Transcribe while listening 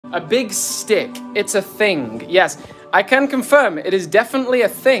A big stick. It's a thing. Yes, I can confirm it is definitely a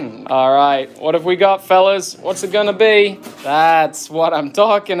thing. All right, what have we got, fellas? What's it gonna be? That's what I'm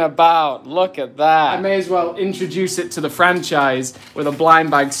talking about. Look at that. I may as well introduce it to the franchise with a blind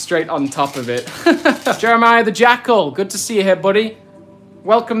bag straight on top of it. Jeremiah the Jackal, good to see you here, buddy.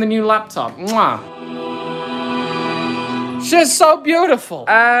 Welcome the new laptop. Mwah. She's so beautiful.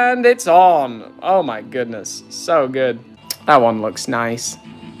 And it's on. Oh my goodness, so good. That one looks nice.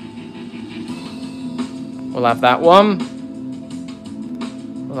 We'll have that one.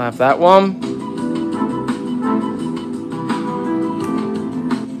 We'll have that one.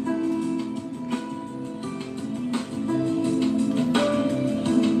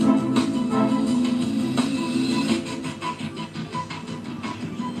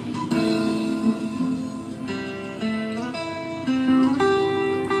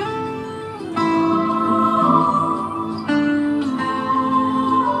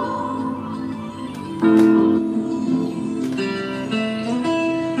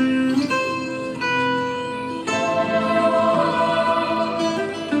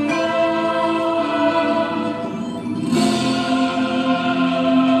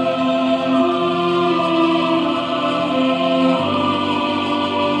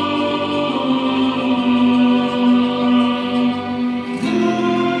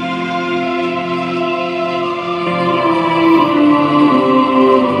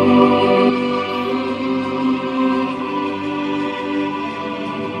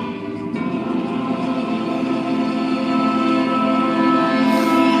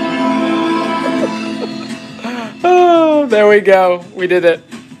 There we go. We did it.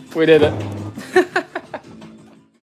 We did it.